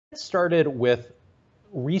Started with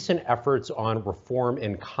recent efforts on reform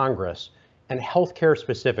in Congress and healthcare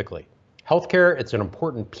specifically. Healthcare, it's an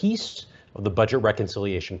important piece of the budget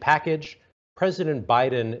reconciliation package. President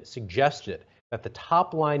Biden suggested that the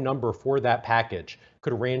top line number for that package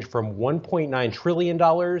could range from $1.9 trillion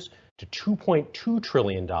to $2.2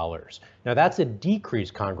 trillion. Now, that's a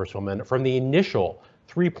decrease, Congresswoman, from the initial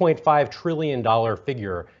 $3.5 trillion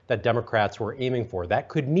figure that Democrats were aiming for. That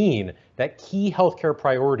could mean that key healthcare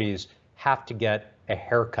priorities have to get a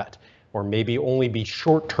haircut or maybe only be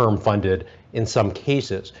short-term funded in some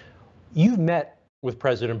cases. You've met with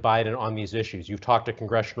President Biden on these issues. You've talked to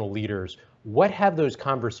congressional leaders. What have those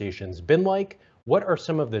conversations been like? What are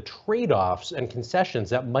some of the trade-offs and concessions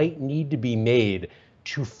that might need to be made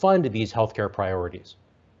to fund these healthcare priorities?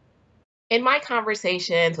 In my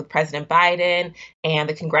conversations with President Biden and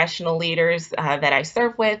the congressional leaders that I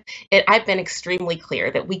serve with, I've been extremely clear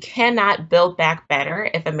that we cannot build back better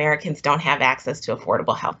if Americans don't have access to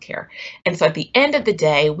affordable health care. And so at the end of the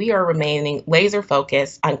day, we are remaining laser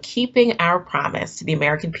focused on keeping our promise to the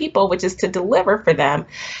American people, which is to deliver for them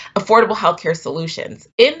affordable health care solutions.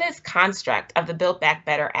 In this construct of the Build Back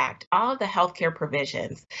Better Act, all of the health care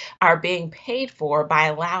provisions are being paid for by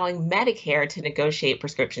allowing Medicare to negotiate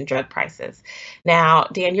prescription drug prices. Now,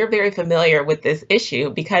 Dan, you're very familiar with this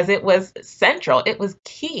issue because it was central. It was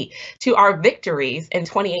key to our victories in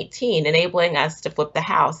 2018, enabling us to flip the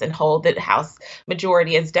House and hold the House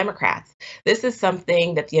majority as Democrats. This is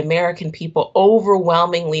something that the American people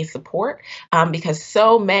overwhelmingly support because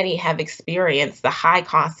so many have experienced the high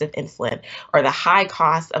cost of insulin or the high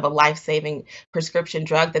cost of a life-saving prescription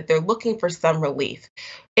drug that they're looking for some relief.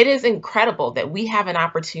 It is incredible that we have an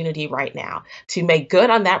opportunity right now to make good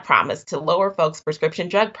on that promise to lower folks' prescription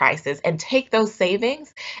drug prices and take those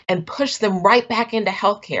savings and push them right back into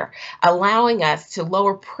healthcare, allowing us to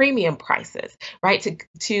lower premium prices, right?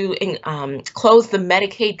 To close the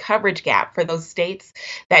Medicaid coverage gap for those states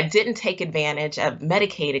that didn't take advantage of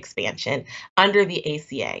Medicaid expansion under the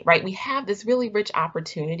ACA, right? We have this really rich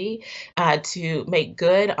opportunity to make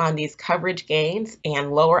good on these coverage gains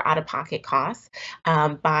and lower out-of-pocket costs.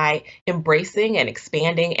 By embracing and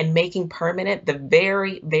expanding and making permanent the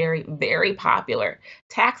very, very, very popular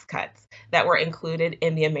tax cuts that were included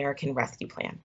in the American Rescue Plan.